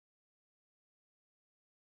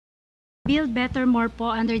Build Better More po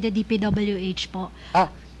under the DPWH po.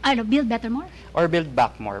 Ano, Build Better More? Or Build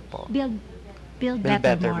Back More po. Build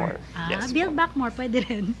better more. Yes, Build po. back more, pwede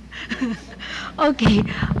rin. Okay.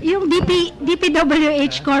 Yung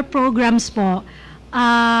DPWH core programs po,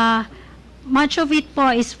 much of it po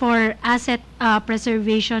is for asset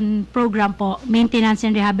preservation program po, maintenance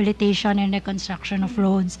and rehabilitation and reconstruction of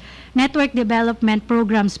roads, network development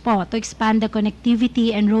programs po to expand the connectivity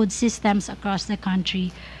and road systems across the country.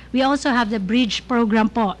 We also have the bridge program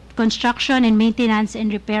po, construction and maintenance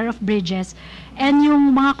and repair of bridges, and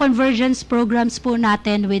yung mga convergence programs po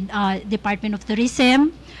natin with Department of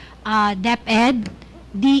Tourism, DepEd,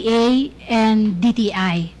 DA, and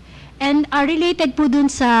DTI. And related po dun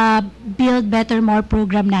sa Build Better More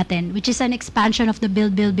program natin, which is an expansion of the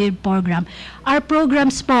Build program. Our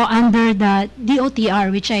programs po under the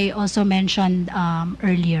DOTR, which I also mentioned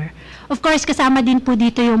earlier. Of course, kasama din po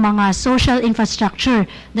dito yung mga social infrastructure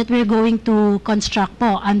that we're going to construct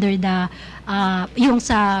po under the yung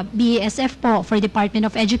sa BESF po for Department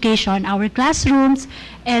of Education, our classrooms,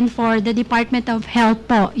 and for the Department of Health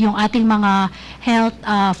po, yung ating mga health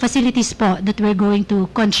facilities po that we're going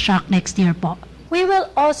to construct next year po. We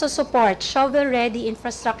will also support shovel-ready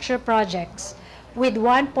infrastructure projects with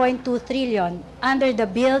 1.2 trillion under the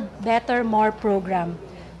Build Better More program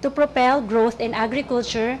to propel growth in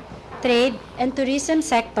agriculture, trade, and tourism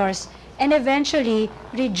sectors, and eventually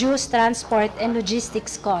reduce transport and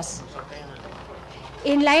logistics costs.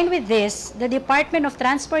 In line with this, the Department of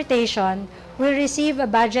Transportation will receive a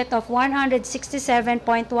budget of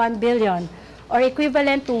 167.1 billion, or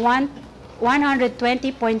equivalent to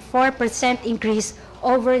 120.4% increase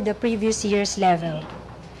over the previous year's level.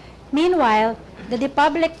 Meanwhile, the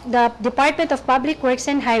Department of Public Works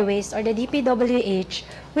and Highways, or the DPWH,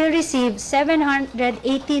 will receive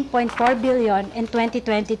 718.4 billion in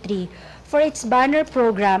 2023 for its banner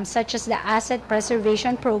programs such as the Asset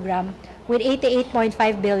Preservation Program with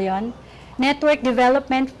 88.5 billion, Network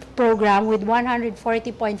Development Program with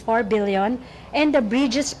 140.4 billion, and the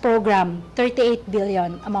Bridges Program, 38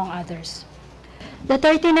 billion, among others. The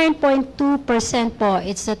 39.2% po,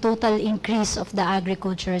 it's the total increase of the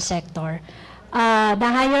agriculture sector. The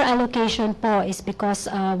higher allocation po is because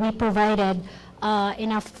we provided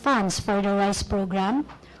enough funds for the rice program,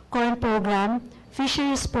 corn program,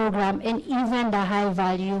 fisheries program, and even the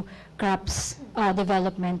high-value crops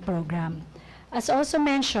development program. As also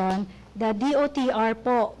mentioned, the DOTR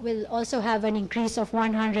po will also have an increase of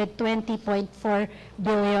 120.4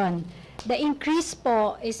 billion. The increase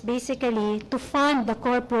po is basically to fund the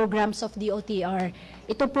core programs of DOTR.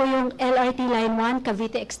 Ito po yung LRT Line 1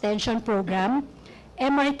 Cavite Extension Program,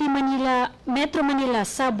 MRT Manila, Metro Manila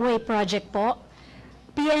Subway Project po,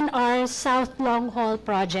 PNR South Long Haul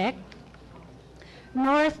Project,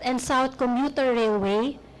 North and South Commuter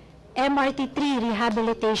Railway, MRT3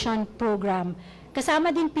 Rehabilitation Program.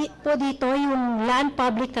 Kasama din po dito yung Land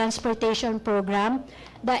Public Transportation Program,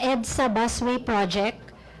 the EDSA Busway Project,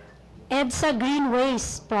 EDSA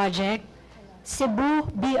Greenways Project, Cebu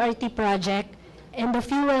BRT Project, and the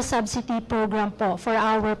Fuel Subsidy Program po for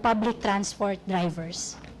our public transport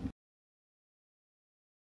drivers.